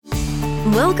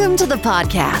Welcome to the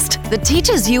podcast that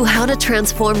teaches you how to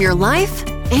transform your life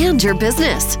and your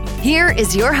business. Here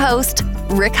is your host,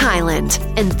 Rick Hyland,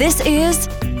 and this is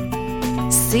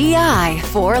CI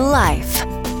for Life.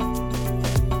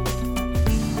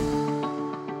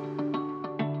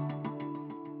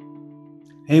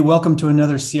 Hey, welcome to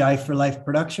another CI for Life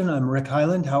production. I'm Rick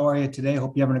Hyland. How are you today?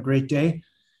 Hope you're having a great day.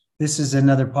 This is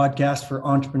another podcast for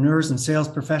entrepreneurs and sales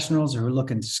professionals who are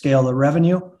looking to scale their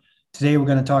revenue. Today, we're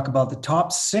going to talk about the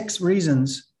top 6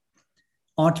 reasons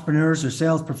entrepreneurs or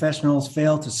sales professionals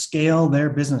fail to scale their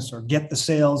business or get the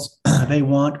sales they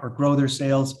want or grow their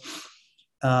sales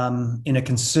in a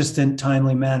consistent,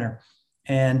 timely manner.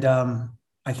 And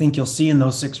I think you'll see in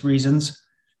those 6 reasons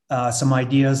some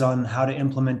ideas on how to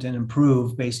implement and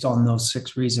improve based on those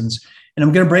 6 reasons. And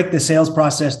I'm going to break the sales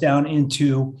process down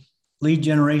into lead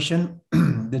generation,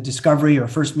 the discovery or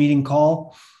first meeting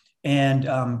call, and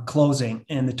closing,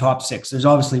 and the top 6. There's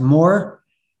obviously more,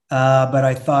 but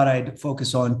I thought I'd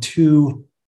focus on 2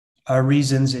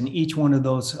 reasons in each one of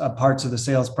those parts of the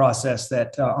sales process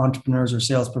that entrepreneurs or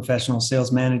sales professionals,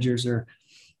 sales managers are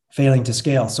failing to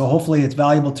scale. So hopefully it's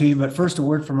valuable to you. But first, a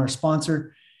word from our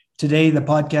sponsor. Today, the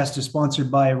podcast is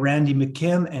sponsored by Randy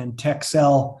McKim and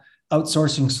TechCell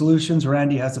Outsourcing Solutions.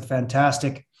 Randy has a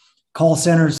fantastic call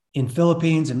centers in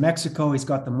Philippines and Mexico. He's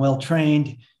got them well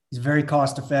trained. He's very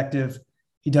cost effective.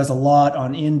 He does a lot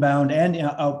on inbound and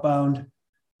outbound,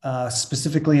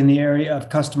 specifically in the area of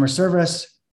customer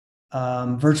service,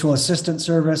 virtual assistant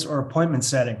service, or appointment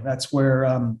setting. That's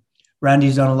where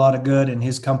Randy's done a lot of good in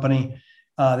his company.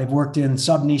 They've worked in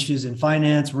sub-niches in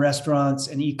finance, restaurants,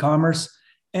 and e-commerce,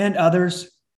 and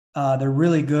others. They're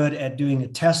really good at doing a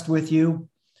test with you.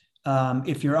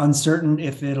 If you're uncertain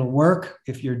if it'll work,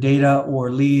 if your data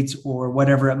or leads or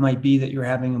whatever it might be that you're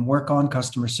having him work on,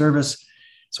 customer service.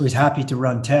 So he's happy to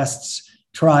run tests,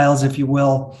 trials, if you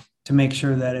will, to make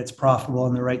sure that it's profitable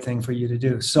and the right thing for you to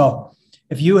do. So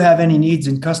if you have any needs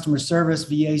in customer service,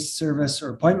 VA service, or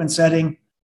appointment setting,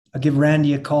 I'll give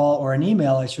Randy a call or an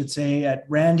email, I should say, at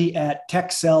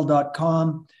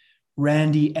randy@techcell.com,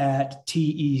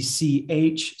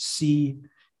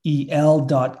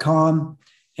 randy@techcel.com.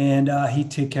 And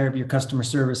he'd take care of your customer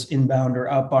service, inbound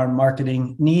or outbound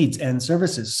marketing needs and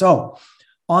services. So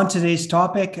on today's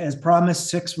topic, as promised,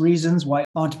 6 reasons why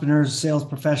entrepreneurs, sales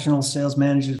professionals, sales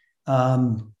managers,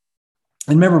 and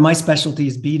remember, my specialty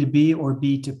is B2B or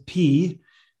B2P,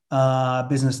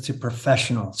 business to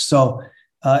professional. So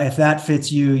if that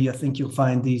fits you, I think you'll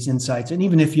find these insights. And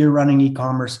even if you're running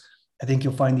e-commerce, I think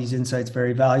you'll find these insights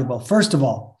very valuable. First of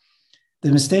all,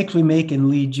 the mistakes we make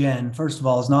in lead gen, first of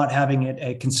all, is not having it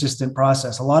a consistent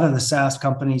process. A lot of the SaaS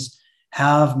companies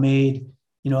have made,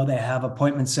 they have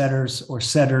appointment setters or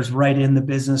setters right in the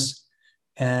business,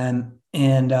 but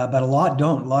a lot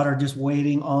don't. A lot are just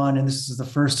waiting on, and this is the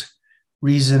first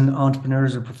reason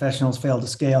entrepreneurs or professionals fail to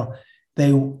scale.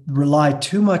 They rely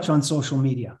too much on social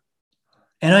media.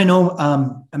 And I know,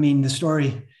 the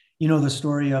story, the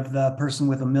story of the person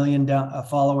with 1 million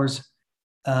followers.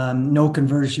 No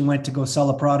conversion. She went to go sell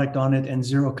a product on it and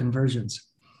 0 conversions.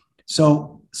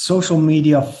 So social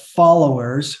media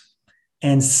followers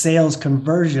and sales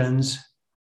conversions,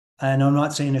 and I'm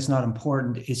not saying it's not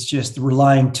important, it's just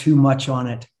relying too much on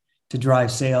it to drive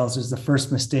sales is the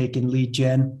first mistake in lead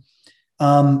gen.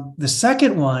 The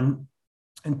second one,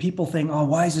 and people think, oh,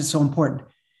 why is it so important?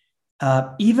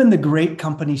 Even the great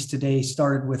companies today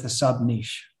started with a sub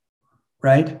niche,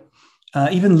 right?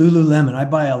 Even Lululemon, I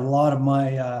buy a lot of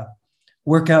my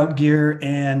workout gear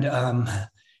and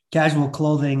casual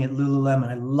clothing at Lululemon.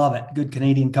 I love it. Good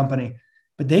Canadian company.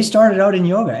 But they started out in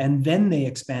yoga and then they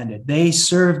expanded. They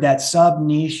served that sub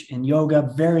niche in yoga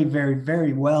very, very,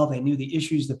 very well. They knew the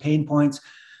issues, the pain points,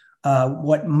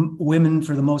 what women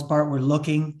for the most part were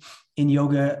looking in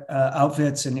yoga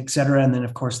outfits and et cetera. And then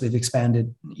of course they've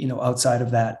expanded, outside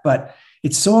of that. But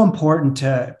it's so important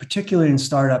to, particularly in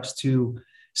startups, to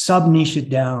sub-niche it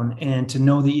down and to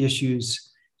know the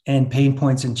issues and pain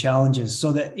points and challenges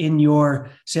so that in your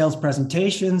sales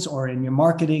presentations or in your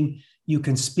marketing, you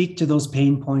can speak to those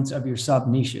pain points of your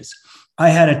sub-niches.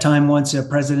 I had a time once a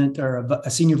president or a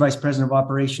senior vice president of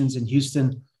operations in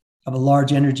Houston of a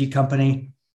large energy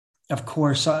company. Of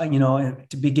course,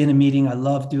 to begin a meeting, I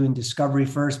love doing discovery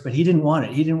first, but he didn't want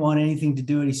it. He didn't want anything to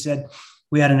do it. He said,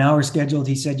 we had an hour scheduled.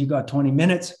 He said, you got 20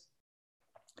 minutes.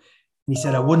 He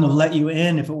said, I wouldn't have let you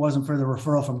in if it wasn't for the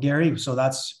referral from Gary. So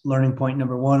that's learning point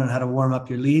number 1 on how to warm up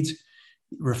your leads.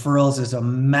 Referrals is a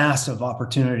massive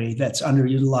opportunity that's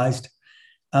underutilized.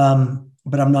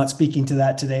 But I'm not speaking to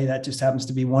that today. That just happens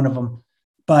to be one of them.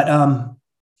 But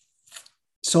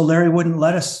so Larry wouldn't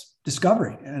let us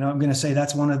discovery. And I'm going to say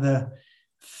that's one of the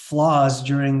flaws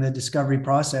during the discovery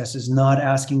process is not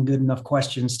asking good enough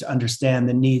questions to understand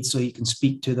the needs so you can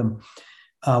speak to them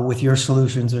with your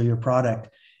solutions or your product.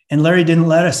 And Larry didn't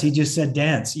let us. He just said,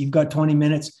 dance, you've got 20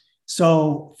 minutes.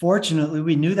 So fortunately,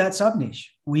 we knew that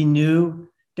sub-niche. We knew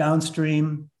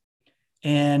downstream,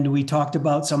 and we talked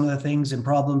about some of the things and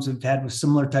problems we've had with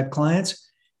similar type clients,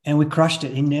 and we crushed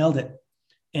it. He nailed it,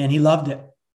 and he loved it.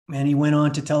 And he went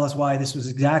on to tell us why this was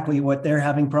exactly what they're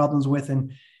having problems with.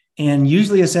 And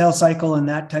usually a sales cycle in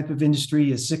that type of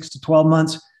industry is 6 to 12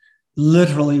 months.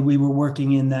 Literally, we were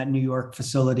working in that New York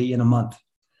facility in a month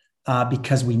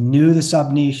because we knew the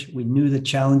sub-niche, we knew the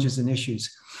challenges and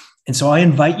issues. And so I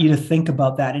invite you to think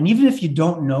about that. And even if you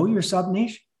don't know your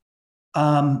sub-niche,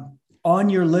 on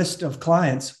your list of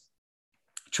clients,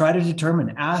 try to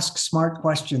determine, ask smart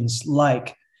questions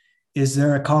like, is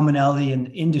there a commonality in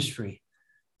industry?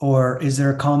 Or is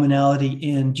there a commonality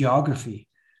in geography?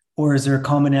 Or is there a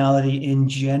commonality in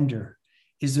gender?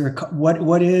 Is there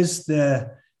what is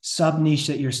the sub-niche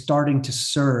that you're starting to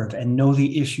serve and know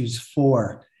the issues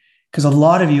for? Because a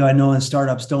lot of you I know in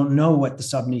startups don't know what the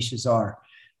sub-niches are,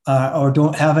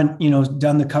 or haven't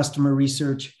done the customer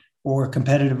research or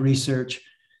competitive research.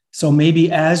 So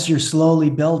maybe as you're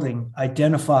slowly building,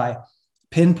 identify,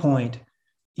 pinpoint,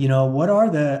 what are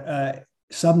the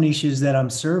sub-niches that I'm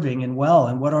serving and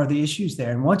what are the issues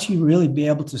there? And once you really be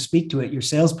able to speak to it, your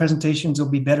sales presentations will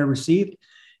be better received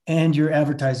and your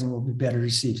advertising will be better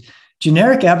received.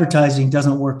 Generic advertising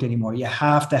doesn't work anymore. You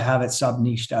have to have it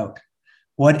sub-niched out.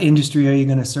 What industry are you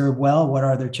going to serve well? What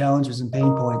are their challenges and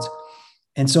pain points?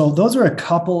 And so those are a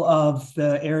couple of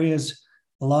the areas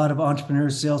a lot of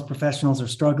entrepreneurs, sales professionals are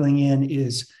struggling in,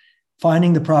 is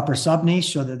finding the proper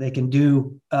sub-niche so that they can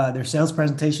do their sales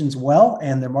presentations well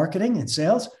and their marketing and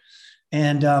sales.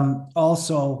 And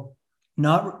also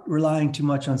not relying too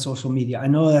much on social media. I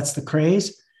know that's the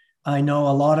craze. I know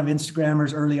a lot of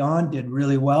Instagrammers early on did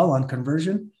really well on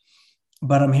conversion,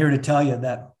 but I'm here to tell you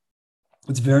that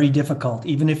it's very difficult,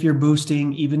 even if you're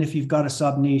boosting, even if you've got a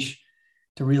sub-niche,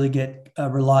 to really get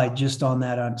rely just on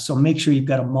that. So make sure you've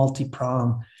got a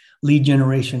multi-prong lead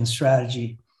generation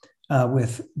strategy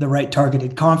with the right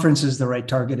targeted conferences, the right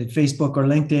targeted Facebook or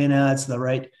LinkedIn ads, the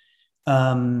right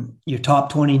your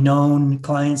top 20 known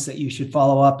clients that you should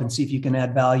follow up and see if you can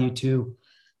add value to.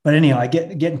 But anyhow, I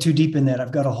getting too deep in that.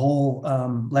 I've got a whole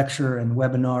lecture and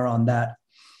webinar on that.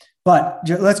 But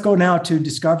let's go now to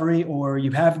discovery, or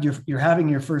you're having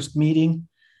your first meeting.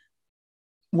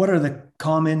 What are the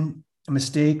common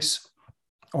mistakes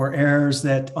or errors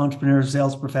that entrepreneurs,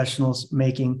 sales professionals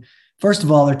making? First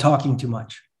of all, they're talking too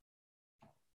much.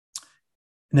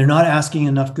 And they're not asking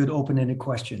enough good open-ended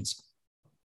questions.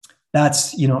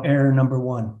 That's, error number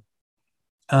one.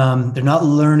 They're not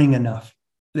learning enough.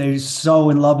 They're so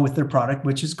in love with their product,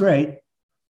 which is great.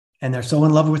 And they're so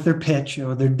in love with their pitch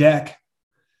or their deck,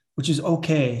 which is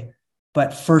okay.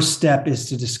 But first step is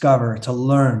to discover, to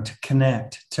learn, to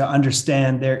connect, to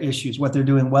understand their issues, what they're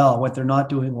doing well, what they're not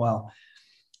doing well.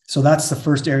 So that's the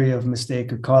first area of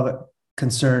mistake or call it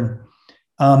concern.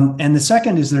 And the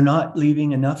second is they're not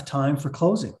leaving enough time for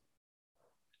closing.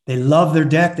 They love their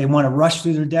deck. They want to rush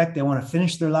through their deck. They want to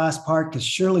finish their last part because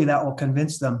surely that will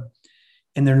convince them.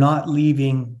 And they're not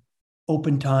leaving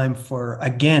open time for,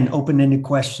 again, open-ended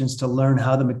questions to learn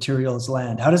how the materials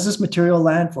land. How does this material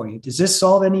land for you? Does this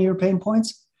solve any of your pain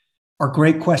points? Are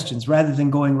great questions rather than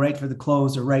going right for the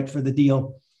close or right for the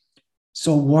deal.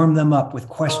 So warm them up with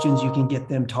questions. You can get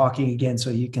them talking again so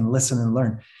you can listen and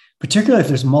learn. Particularly if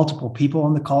there's multiple people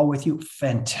on the call with you,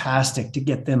 fantastic to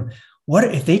get them. What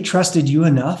if they trusted you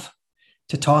enough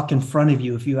to talk in front of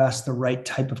you if you ask the right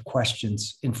type of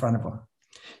questions in front of them?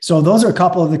 So those are a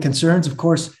couple of the concerns. Of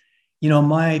course,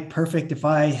 if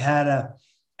I had an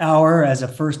hour as a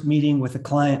first meeting with a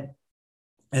client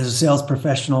as a sales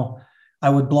professional, I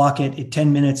would block it at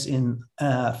 10 minutes in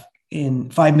 5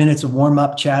 minutes of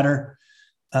warm-up chatter,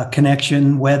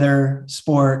 connection, weather,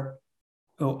 sport,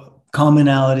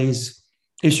 commonalities,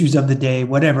 issues of the day,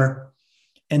 whatever.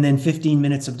 And then 15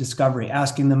 minutes of discovery,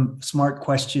 asking them smart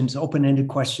questions, open-ended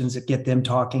questions that get them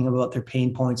talking about their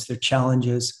pain points, their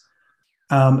challenges.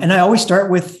 And I always start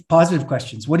with positive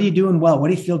questions. What are you doing well? What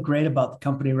do you feel great about the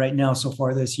company right now so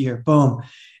far this year? Boom.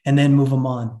 And then move them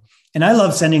on. And I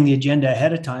love sending the agenda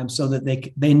ahead of time so that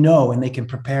they know and they can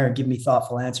prepare and give me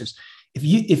thoughtful answers.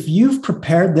 If you've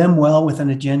prepared them well with an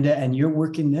agenda and you're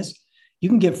working this, you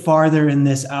can get farther in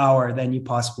this hour than you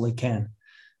possibly can,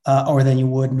 or than you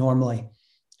would normally.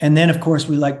 And then, of course,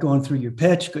 we like going through your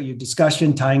pitch, your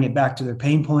discussion, tying it back to their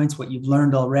pain points, what you've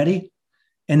learned already.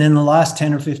 And then the last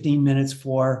 10 or 15 minutes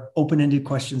for open-ended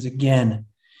questions again.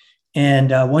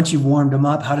 And once you've warmed them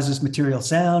up, how does this material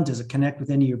sound? Does it connect with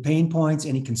any of your pain points?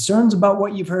 Any concerns about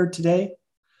what you've heard today?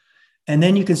 And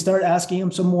then you can start asking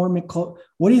them some more.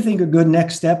 What do you think are good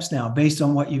next steps now based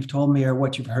on what you've told me or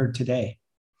what you've heard today?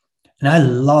 And I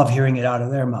love hearing it out of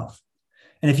their mouth.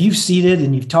 And if you've seeded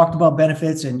and you've talked about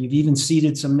benefits and you've even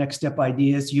seeded some next step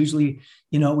ideas, usually,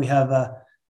 we have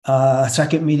a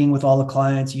second meeting with all the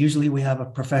clients. Usually we have a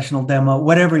professional demo,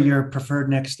 whatever your preferred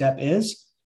next step is.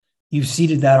 You've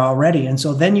seeded that already. And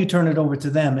so then you turn it over to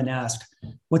them and ask,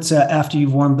 what's after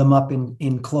you've warmed them up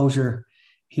in closure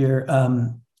here,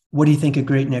 what do you think a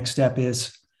great next step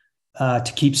is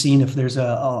to keep seeing if there's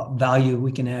a value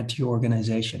we can add to your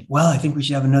organization? Well, I think we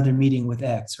should have another meeting with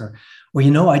X, or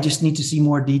I just need to see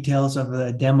more details of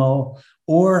the demo,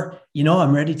 or,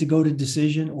 I'm ready to go to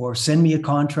decision, or send me a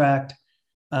contract.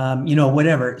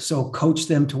 Whatever. So coach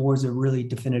them towards a really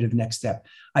definitive next step.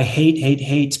 I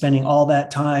hate spending all that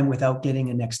time without getting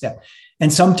a next step.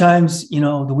 And sometimes,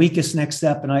 the weakest next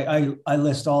step, and I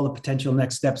list all the potential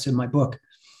next steps in my book,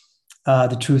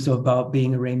 The Truth About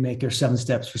Being a Rainmaker, 7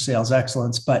 Steps for Sales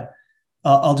Excellence. But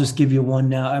I'll just give you one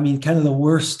now. I mean, kind of the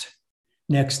worst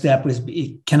next step was,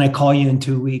 can I call you in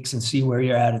 2 weeks and see where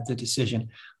you're at the decision?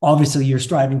 Obviously, you're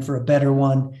striving for a better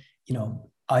one,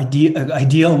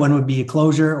 ideal one would be a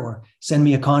closure or send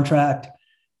me a contract.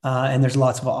 And there's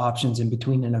lots of options in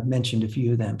between. And I've mentioned a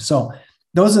few of them. So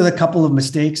those are the couple of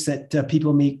mistakes that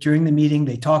people make during the meeting.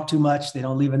 They talk too much. They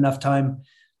don't leave enough time,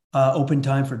 open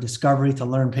time for discovery to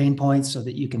learn pain points so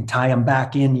that you can tie them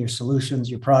back in your solutions,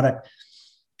 your product,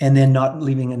 and then not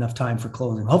leaving enough time for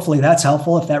closing. Hopefully that's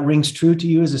helpful. If that rings true to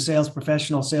you as a sales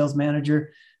professional, sales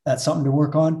manager, that's something to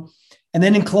work on. And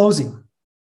then in closing,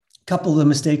 couple of the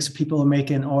mistakes people are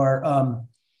making are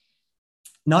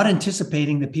not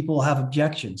anticipating that people will have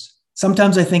objections.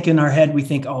 Sometimes I think in our head, we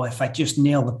think, if I just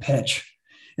nail the pitch,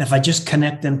 and if I just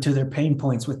connect them to their pain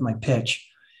points with my pitch,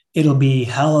 it'll be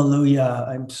hallelujah.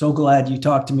 I'm so glad you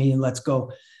talked to me and let's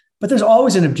go. But there's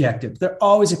always an objective. There's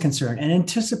always a concern, and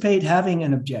anticipate having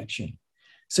an objection.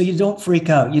 So you don't freak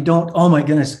out. You don't, oh my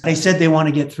goodness, they said they want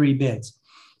to get 3 bids,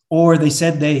 or they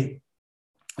said they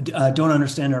don't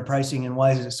understand our pricing and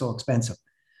why is it so expensive?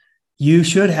 You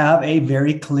should have a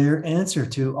very clear answer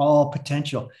to all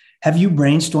potential. Have you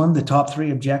brainstormed the top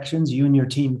 3 objections you and your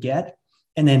team get,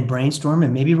 and then brainstorm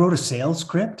and maybe wrote a sales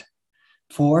script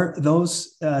for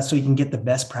those so you can get the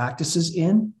best practices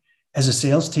in as a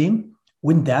sales team?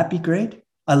 Wouldn't that be great?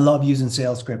 I love using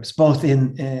sales scripts, both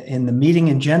in the meeting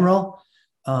in general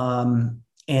and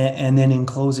then in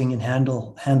closing and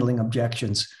handling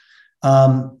objections.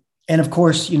 And of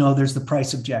course, there's the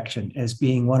price objection as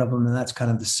being one of them. And that's kind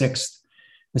of the 6th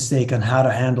mistake on how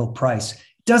to handle price.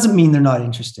 It doesn't mean they're not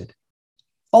interested.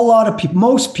 A lot of people,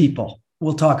 most people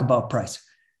will talk about price.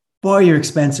 Boy, you're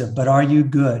expensive, but are you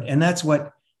good? And that's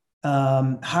what,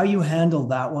 how you handle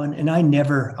that one. And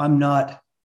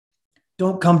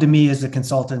don't come to me as a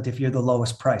consultant if you're the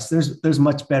lowest price. There's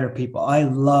much better people. I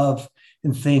love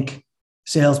and think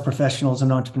sales professionals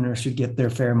and entrepreneurs should get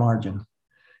their fair margin.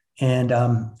 And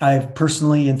I've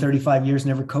personally, in 35 years,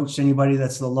 never coached anybody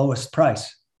that's the lowest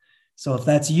price. So if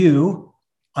that's you,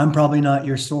 I'm probably not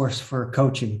your source for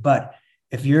coaching. But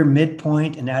if you're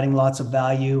midpoint and adding lots of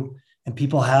value and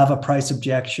people have a price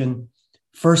objection,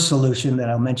 first solution that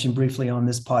I'll mention briefly on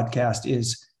this podcast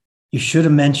is you should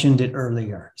have mentioned it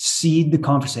earlier. Seed the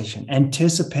conversation.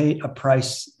 Anticipate a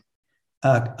price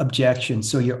objection.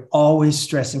 So you're always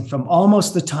stressing from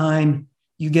almost the time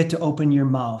you get to open your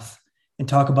mouth and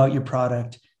talk about your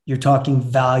product, you're talking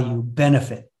value,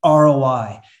 benefit,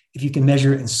 ROI. If you can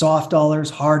measure it in soft dollars,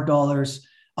 hard dollars,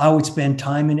 I would spend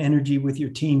time and energy with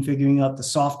your team figuring out the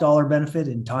soft dollar benefit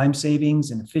and time savings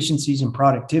and efficiencies and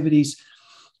productivities,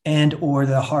 and or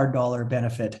the hard dollar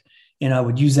benefit. And I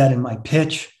would use that in my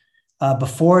pitch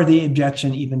before the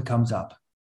objection even comes up.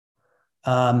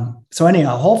 So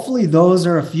anyhow, hopefully those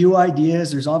are a few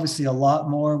ideas. There's obviously a lot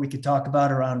more we could talk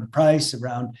about around the price,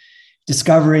 around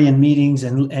discovery and meetings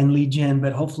and lead gen,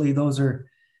 but hopefully those are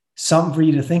something for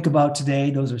you to think about today.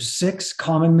 Those are 6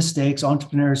 common mistakes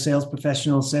entrepreneurs, sales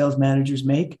professionals, sales managers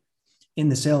make in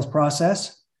the sales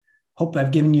process. Hope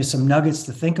I've given you some nuggets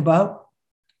to think about.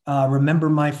 Remember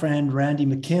my friend Randy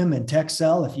McKim and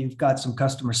TechSell. If you've got some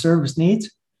customer service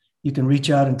needs, you can reach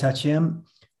out and touch him.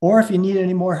 Or if you need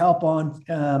any more help on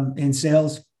in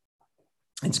sales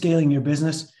and scaling your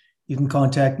business, you can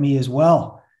contact me as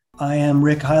well. I am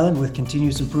Rick Hyland with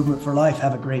Continuous Improvement for Life.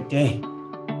 Have a great day.